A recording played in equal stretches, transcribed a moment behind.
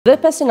The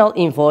personal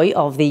envoy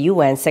of the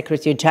UN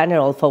Secretary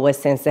General for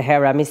Western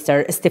Sahara,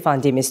 Mr.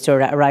 Staffan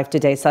Mistura, arrived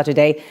today,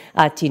 Saturday,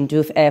 at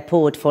Tindouf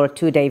airport for a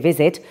two-day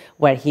visit,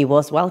 where he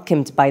was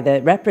welcomed by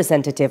the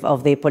representative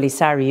of the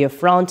Polisario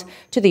Front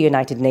to the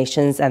United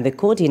Nations and the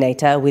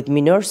coordinator with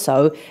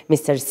MINURSO,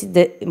 Mr.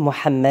 Sid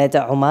Mohammed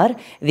Omar.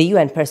 The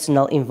UN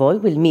personal envoy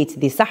will meet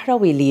the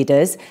Sahrawi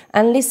leaders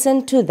and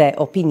listen to their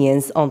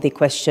opinions on the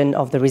question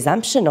of the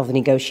resumption of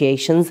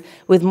negotiations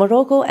with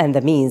Morocco and the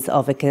means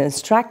of a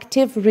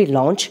constructive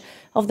relaunch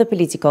of the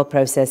political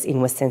process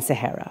in Western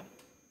Sahara.